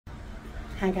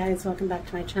Hi guys, welcome back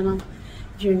to my channel.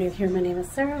 If you're new here, my name is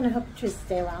Sarah and I hope you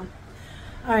stay well.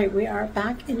 Alright, we are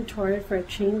back in Torrid for a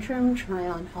change room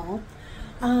try-on haul.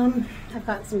 I've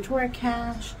got some Torrid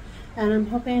cash and I'm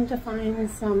hoping to find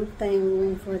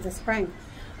something for the spring.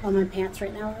 Well, my pants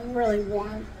right now are really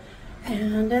warm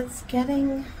and it's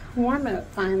getting warm out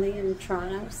finally in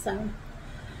Toronto, so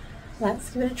let's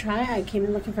give it a try. I came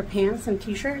in looking for pants and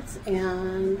t-shirts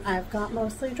and I've got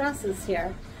mostly dresses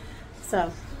here.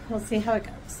 So we'll see how it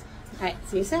goes. Alright,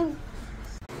 see you soon.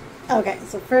 Okay,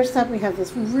 so first up we have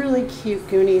this really cute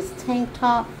Goonies tank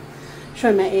top.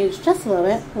 Showing my age just a little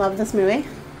bit. Love this movie.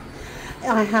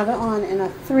 I have it on in a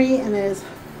 3 and it is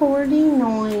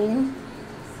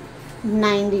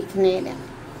 $49.90 Canadian.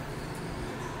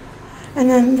 And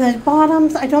then the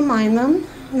bottoms, I don't mind them.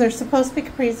 They're supposed to be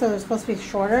capri, so they're supposed to be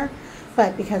shorter.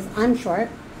 But because I'm short,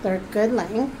 they're good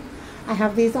length. I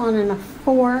have these on in a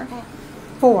 4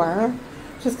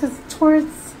 just because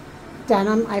towards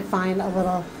denim I find a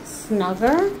little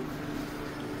snugger.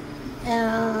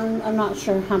 And I'm not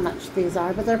sure how much these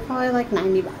are, but they're probably like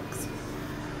 90 bucks.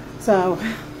 So,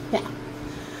 yeah.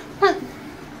 But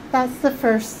that's the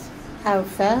first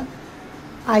outfit.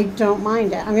 I don't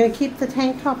mind it. I'm going to keep the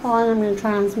tank top on. I'm going to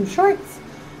try on some shorts.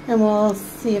 And we'll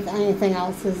see if anything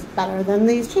else is better than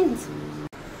these jeans.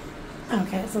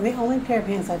 Okay, so the only pair of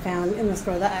pants I found in the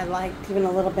store that I liked even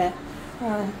a little bit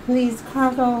are these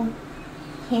cargo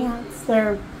pants.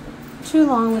 They're too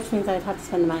long, which means I'd have to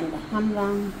spend the money to hem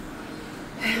them.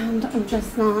 And I'm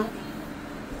just not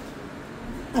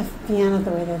a fan of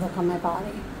the way they look on my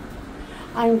body.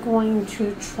 I'm going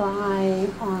to try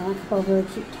on a couple of really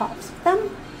cute tops with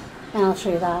them. And I'll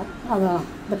show you that, although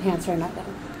the pants are not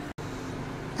done.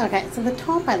 Okay, so the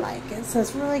top I like. It's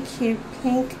this really cute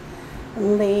pink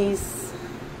lace,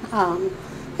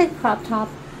 big crop top.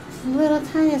 Little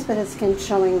tiniest bit of skin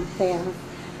showing there.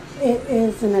 It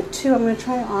is in a 2. I'm going to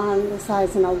try on the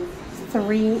size in a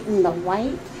 3 in the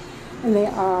white. And they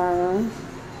are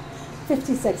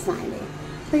 $56.90.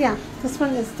 But yeah, this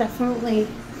one is definitely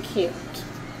cute.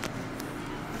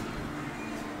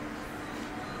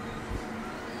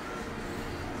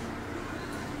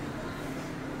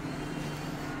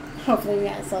 Hopefully you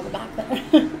guys saw the back there.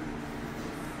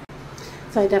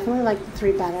 So I definitely like the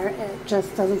 3 better. It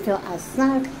just doesn't feel as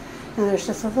snug. And there's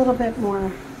just a little bit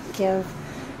more give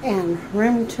and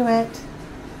room to it.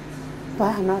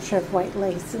 But I'm not sure if white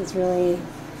lace is really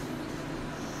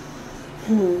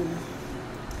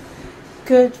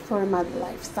good for my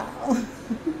lifestyle.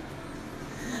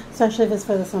 Especially if it's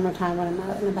for the summertime when I'm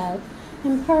out and about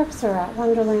in parks or at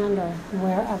Wonderland or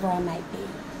wherever I might be.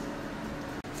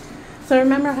 So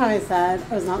remember how I said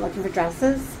I was not looking for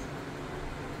dresses?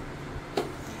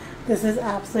 This is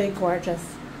absolutely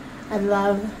gorgeous. I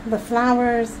love the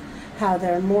flowers, how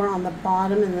they're more on the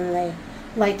bottom and then they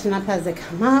lighten up as they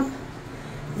come up.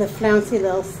 The flouncy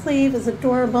little sleeve is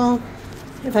adorable.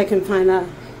 If I can find a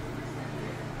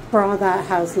bra that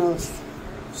has no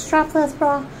strapless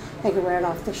bra, I can wear it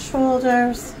off the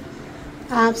shoulders.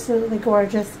 Absolutely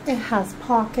gorgeous. It has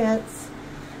pockets.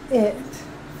 It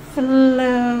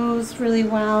flows really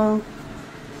well.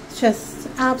 It's just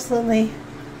absolutely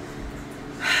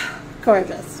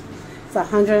gorgeous. It's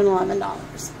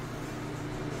 $111.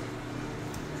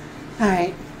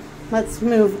 Alright, let's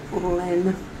move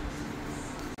on.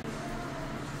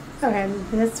 Okay,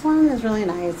 this one is really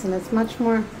nice and it's much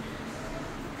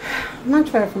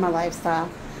better for my lifestyle.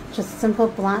 Just simple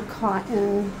black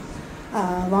cotton,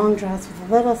 long dress with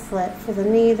a little slit for the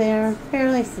knee there.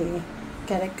 Barely see.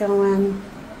 Get it going.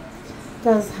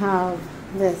 Does have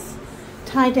this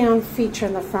tie down feature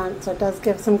in the front, so it does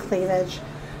give some cleavage.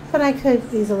 But I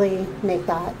could easily make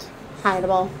that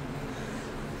hideable.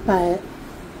 But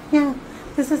yeah,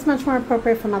 this is much more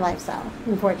appropriate for my lifestyle,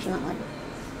 unfortunately.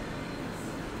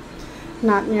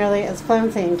 Not nearly as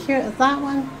flouncy and cute as that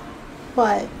one,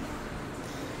 but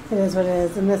it is what it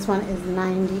is. And this one is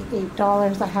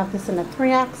 $98. I have this in a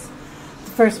 3X.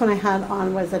 The first one I had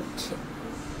on was a 2.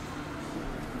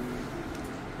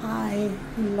 I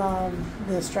love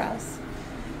this dress.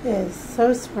 It is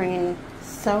so springy,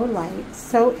 so light,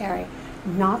 so airy,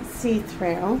 not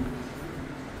see-through.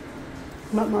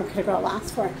 What more could a girl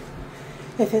ask for?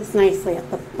 It fits nicely at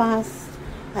the bust.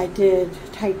 I did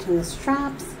tighten the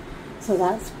straps, so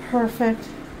that's perfect.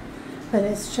 But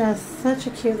it's just such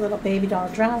a cute little baby doll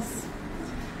dress.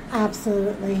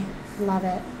 Absolutely love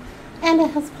it. And it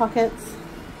has pockets.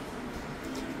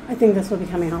 I think this will be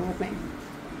coming home with me.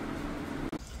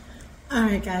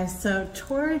 Alright guys, so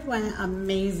Torrid went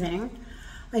amazing.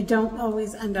 I don't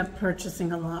always end up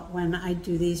purchasing a lot when I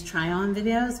do these try-on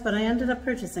videos, but I ended up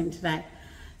purchasing today.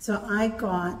 So I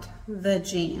got the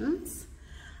jeans.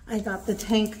 I got the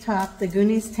tank top, the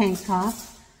Goonies tank top,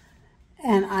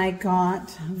 and I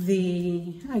got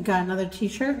another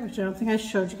t-shirt, which I don't think I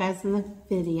showed you guys in the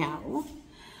video.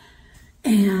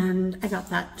 And I got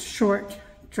that short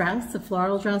dress, the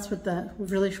floral dress with the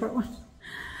really short one.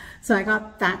 So I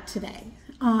got that today.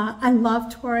 I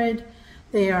love Torrid.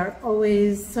 They are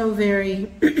always so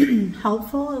very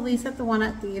helpful, at least at the one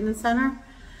at the Eden Center.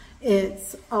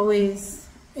 It's always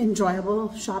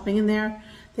enjoyable shopping in there.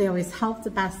 They always help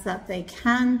the best that they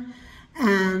can,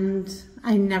 and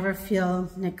I never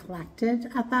feel neglected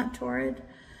at that Torrid,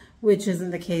 which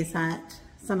isn't the case at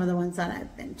some of the ones that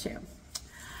I've been to.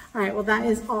 All right, well, that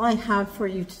is all I have for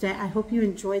you today. I hope you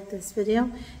enjoyed this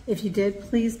video. If you did,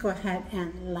 please go ahead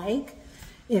and like.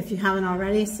 If you haven't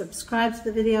already, subscribe to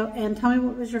the video and tell me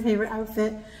what was your favorite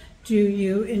outfit. Do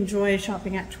you enjoy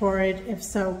shopping at Torrid? If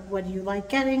so, what do you like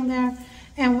getting there?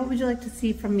 And what would you like to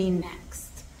see from me next?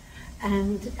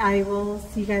 And I will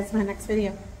see you guys in my next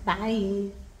video.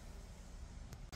 Bye.